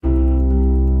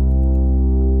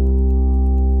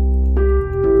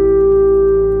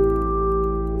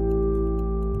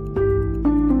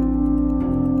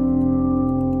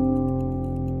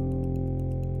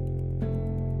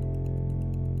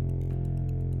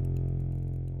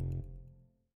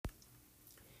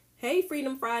Hey,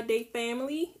 Freedom Friday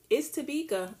family, it's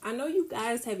Tabika. I know you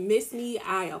guys have missed me.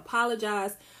 I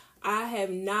apologize. I have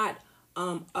not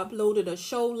uploaded a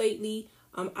show lately.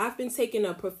 I've been taking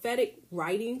a prophetic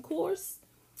writing course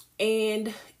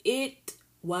and it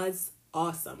was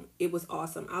awesome. It was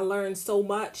awesome. I learned so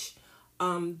much.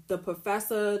 The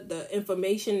professor, the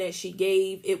information that she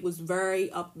gave, it was very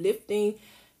uplifting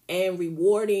and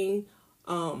rewarding.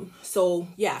 So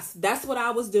yes, that's what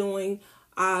I was doing.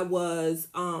 I was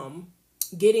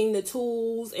getting the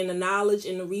tools and the knowledge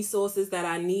and the resources that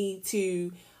I need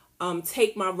to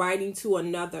take my writing to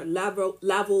another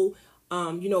level.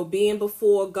 Being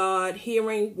before God,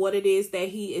 hearing what it is that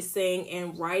He is saying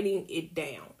and writing it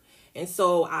down. And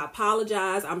so I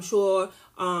apologize. I'm sure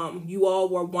you all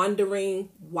were wondering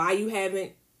why you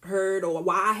haven't heard or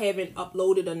why I haven't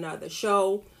uploaded another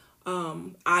show.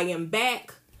 I am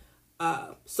back.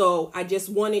 So I just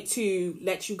wanted to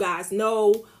let you guys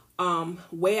know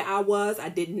where I was. I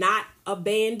did not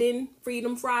abandon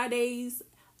Freedom Fridays.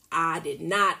 I'm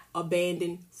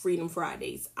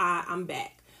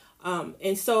back.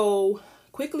 And so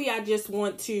quickly, I just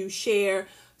want to share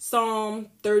Psalm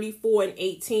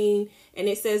 34:18. And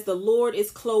it says, "The Lord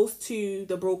is close to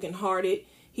the brokenhearted.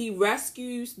 He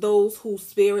rescues those whose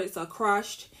spirits are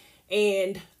crushed."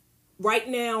 And right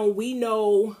now, we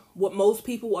know what most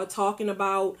people are talking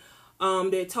about.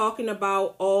 They're talking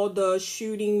about all the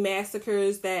shooting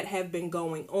massacres that have been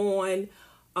going on.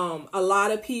 A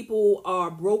lot of people are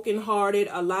brokenhearted.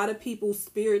 A lot of people's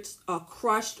spirits are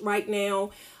crushed right now.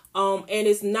 And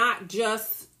it's not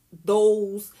just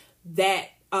those that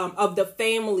of the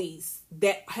families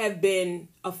that have been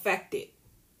affected.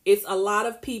 It's a lot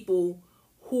of people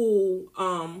who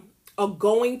are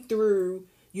going through,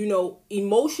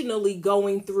 emotionally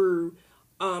going through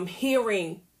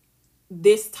hearing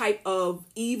this type of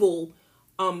evil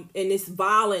and this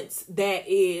violence that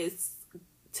is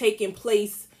taking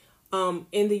place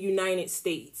in the United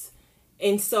States.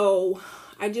 And so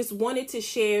I just wanted to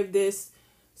share this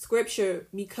scripture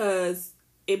because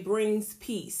it brings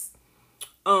peace.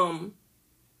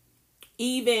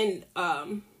 Even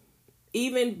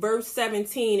verse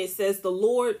 17, it says, "The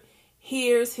Lord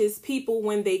hears his people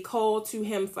when they call to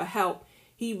him for help.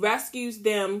 He rescues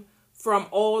them from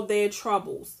all their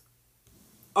troubles."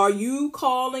 Are you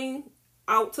calling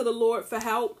out to the Lord for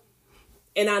help?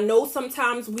 And I know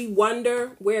sometimes we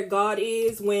wonder where God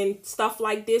is when stuff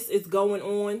like this is going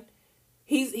on.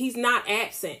 He's not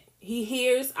absent. He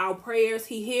hears our prayers.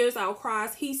 He hears our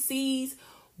cries. He sees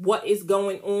what is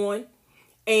going on.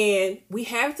 And we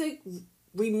have to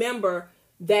remember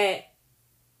that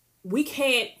we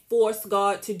can't force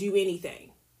God to do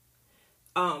anything.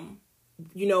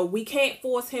 We can't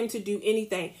force him to do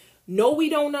anything. No, we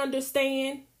don't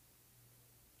understand.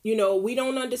 We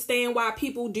don't understand why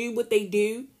people do what they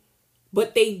do,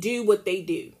 but they do what they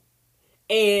do.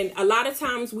 And a lot of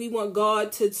times we want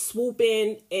God to swoop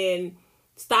in and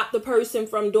stop the person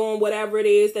from doing whatever it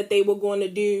is that they were going to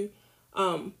do.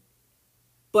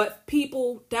 But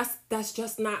people, that's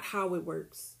just not how it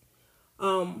works.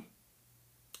 And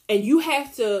you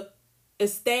have to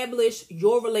establish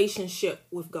your relationship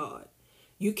with God.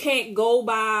 You can't go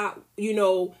by,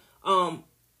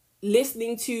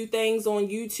 listening to things on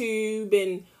YouTube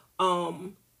and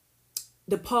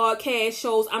the podcast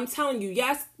shows. I'm telling you,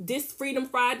 yes, this Freedom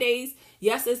Fridays,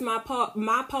 yes, it's my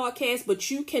podcast, but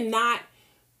you cannot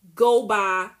go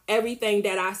by everything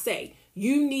that I say.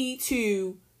 You need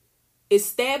to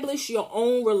establish your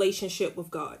own relationship with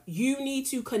God. You need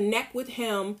to connect with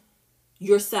him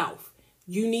yourself.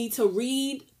 You need to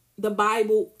read the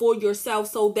Bible for yourself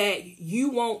so that you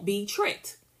won't be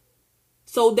tricked.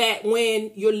 So that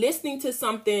when you're listening to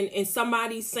something and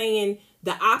somebody's saying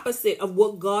the opposite of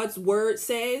what God's word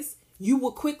says, you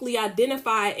will quickly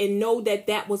identify and know that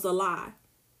that was a lie.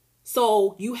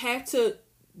 So you have to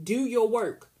do your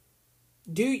work.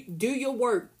 Do your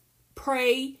work.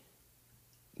 Pray.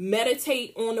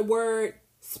 Meditate on the word.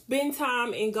 Spend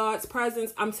time in God's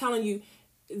presence. I'm telling you,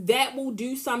 that will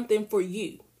do something for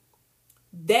you.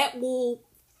 That will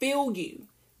fill you.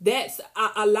 That's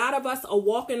a lot of us are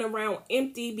walking around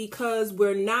empty because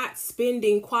we're not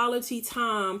spending quality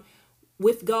time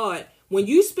with God. When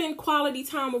you spend quality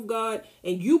time with God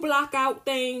and you block out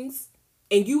things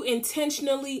and you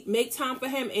intentionally make time for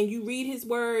him and you read his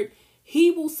word, he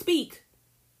will speak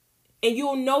and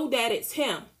you'll know that it's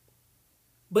him.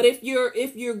 But if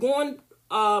you're going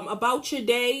about your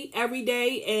day every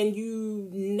day and you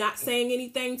not saying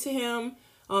anything to him,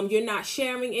 you're not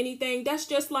sharing anything, that's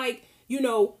just like,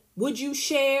 would you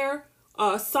share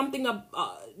something,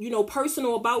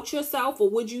 personal about yourself, or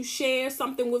would you share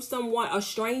something with someone, a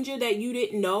stranger that you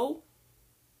didn't know?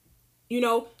 You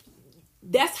know,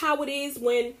 that's how it is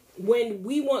when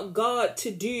we want God to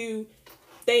do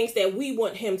things that we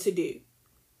want him to do.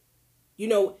 You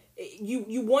know,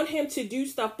 you want him to do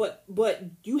stuff, but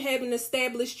you haven't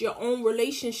established your own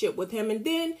relationship with him. And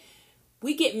then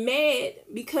we get mad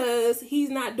because he's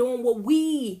not doing what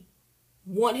we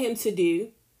want him to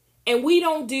do. And we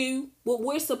don't do what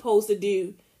we're supposed to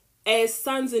do as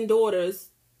sons and daughters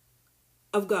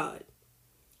of God.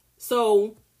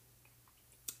 So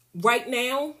right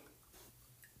now,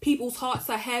 people's hearts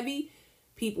are heavy.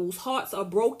 People's hearts are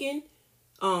broken.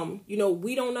 You know,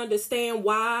 we don't understand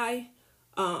why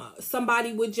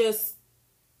somebody would just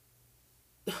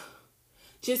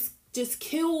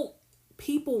kill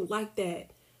people like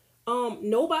that.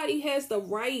 Nobody has the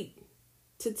right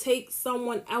to take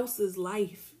someone else's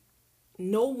life.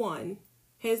 No one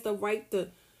has the right to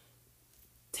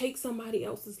take somebody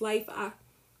else's life.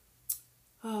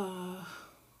 I'm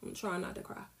trying not to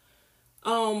cry.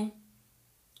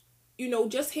 You know,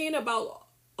 just hearing about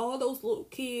all those little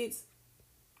kids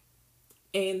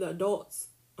and the adults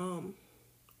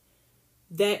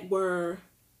that were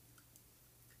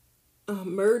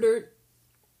murdered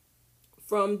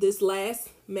from this last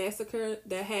massacre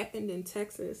that happened in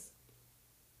Texas.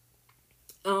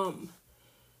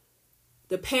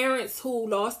 The parents who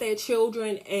lost their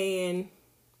children and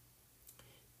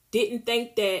didn't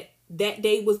think that that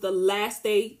day was the last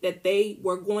day that they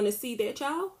were going to see their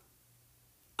child.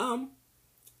 I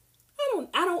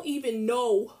don't even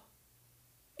know,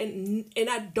 and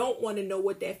I don't want to know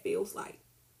what that feels like.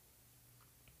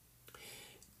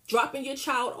 Dropping your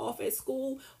child off at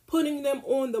school, putting them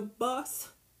on the bus,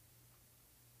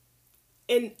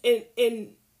 and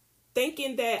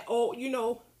thinking that, oh, you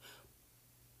know,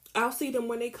 I'll see them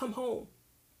when they come home.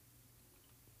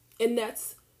 And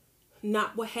that's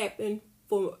not what happened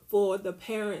for the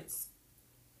parents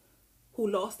who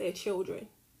lost their children.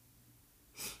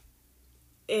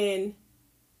 And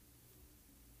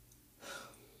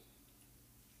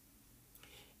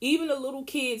even the little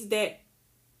kids that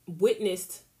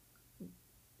witnessed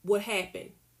what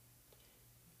happened,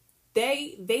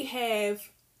 they have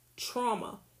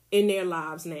trauma in their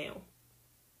lives now.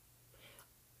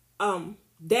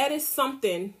 That is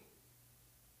something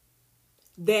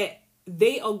that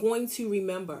they are going to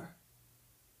remember.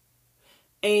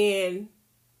 And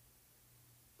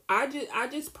I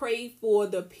just pray for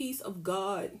the peace of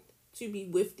God to be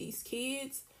with these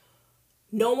kids,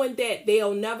 knowing that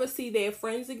they'll never see their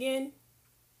friends again,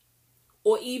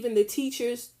 or even the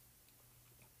teachers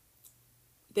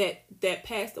that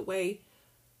passed away.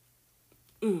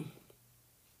 And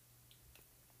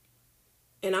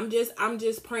I'm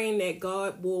just praying that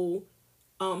God will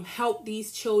help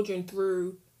these children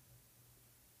through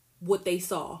what they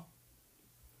saw.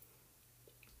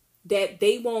 That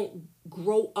they won't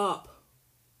grow up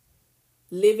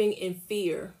living in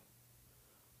fear.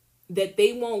 That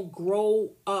they won't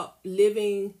grow up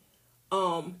living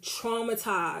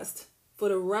traumatized for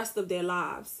the rest of their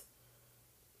lives.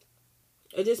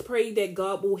 I just pray that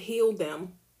God will heal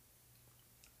them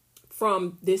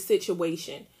from this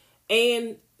situation.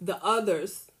 And the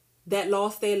others that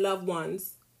lost their loved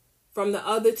ones from the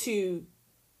other two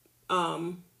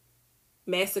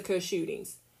massacre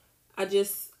shootings. I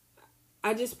just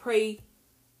pray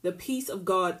the peace of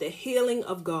God, the healing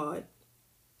of God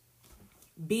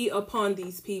be upon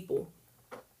these people.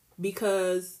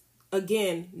 Because,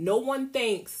 again, no one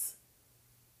thinks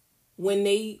when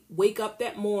they wake up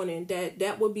that morning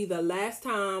that would be the last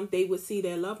time they would see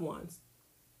their loved ones.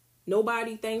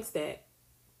 Nobody thinks that.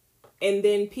 And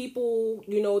then people,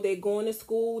 you know, they're going to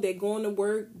school, they're going to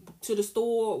work, to the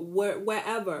store,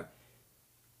 wherever.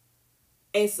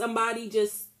 And somebody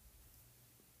just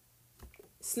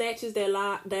snatches their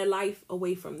life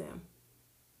away from them.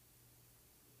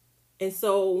 And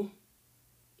so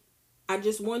I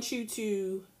just want you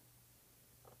to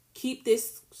keep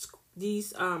this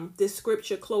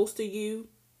scripture close to you.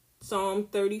 Psalm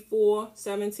 34,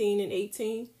 17 and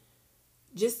 18.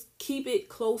 Just keep it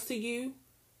close to you.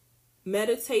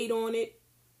 Meditate on it,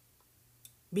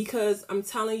 because I'm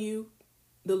telling you,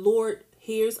 the Lord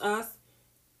hears us.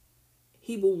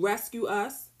 He will rescue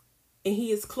us, and he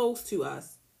is close to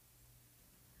us.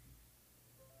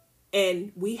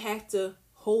 And we have to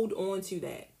hold on to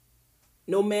that.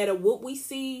 No matter what we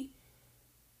see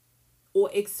or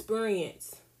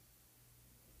experience,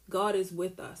 God is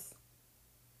with us.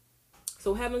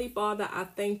 So Heavenly Father, I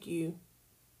thank you.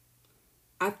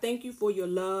 I thank you for your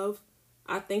love.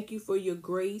 I thank you for your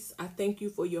grace. I thank you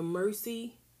for your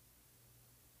mercy.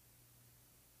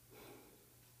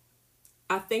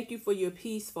 I thank you for your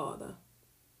peace, Father.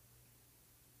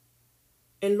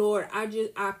 And Lord,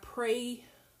 I pray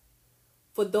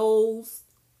for those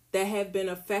that have been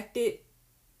affected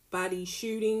by these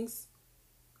shootings.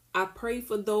 I pray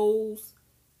for those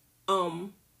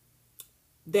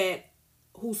that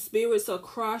whose spirits are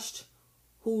crushed,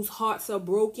 whose hearts are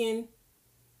broken.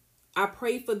 I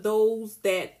pray for those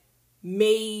that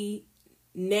may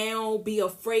now be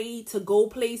afraid to go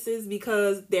places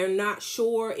because they're not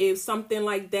sure if something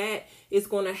like that is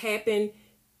going to happen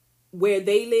where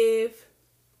they live.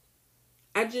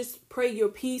 I just pray your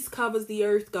peace covers the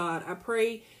earth, God. I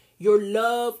pray your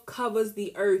love covers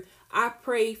the earth. I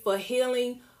pray for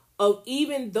healing of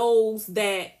even those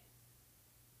that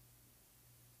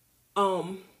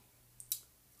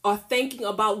are thinking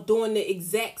about doing the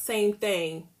exact same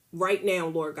thing right now,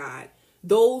 Lord God.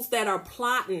 Those that are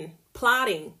plotting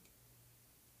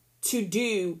to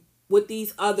do what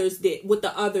the others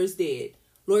did.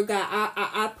 Lord God,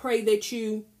 I pray that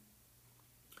you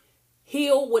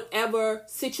heal whatever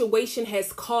situation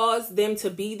has caused them to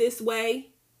be this way.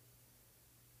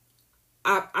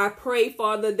 I pray,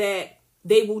 Father, that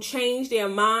they will change their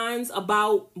minds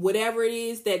about whatever it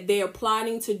is that they're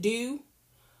plotting to do.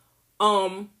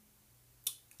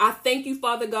 I thank you,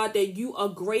 Father God, that you are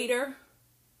greater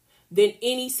than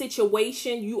any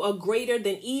situation. You are greater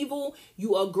than evil.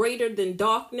 You are greater than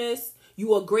darkness.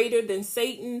 You are greater than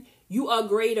Satan. You are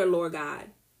greater, Lord God.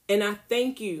 And I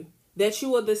thank you that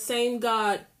you are the same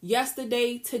God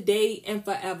yesterday, today, and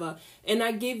forever. And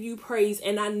I give you praise.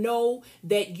 And I know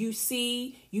that you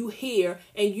see, you hear,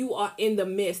 and you are in the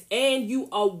midst. And you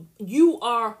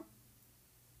are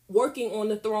working on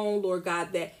the throne, Lord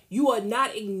God, that you are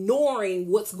not ignoring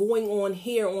what's going on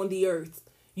here on the earth.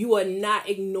 You are not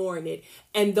ignoring it.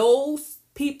 And those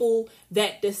people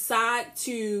that decide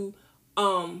to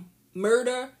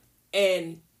murder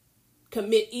and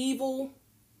commit evil,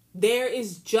 there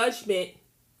is judgment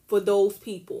for those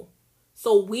people.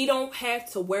 So we don't have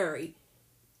to worry.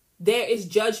 There is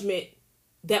judgment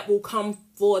that will come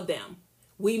for them.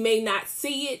 We may not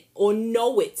see it or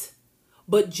know it,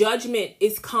 but judgment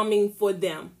is coming for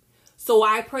them. So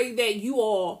I pray that you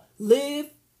all live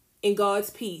in God's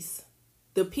peace,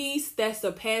 the peace that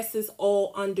surpasses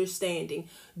all understanding.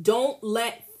 Don't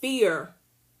let fear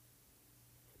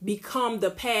become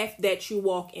the path that you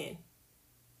walk in.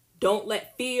 Don't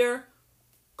let fear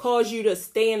cause you to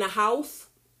stay in the house.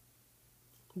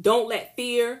 Don't let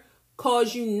fear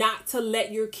cause you not to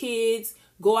let your kids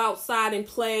go outside and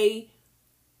play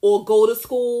or go to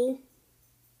school.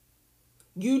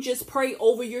 You just pray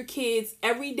over your kids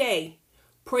every day.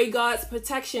 Pray God's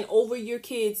protection over your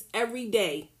kids every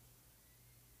day.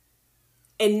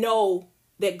 And know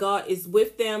that God is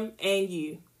with them and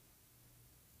you.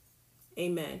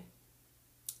 Amen.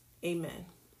 Amen.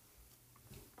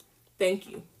 Thank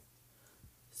you.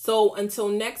 So until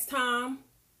next time,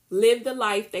 live the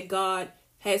life that God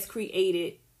has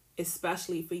created,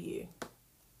 especially for you.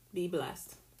 Be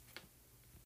blessed.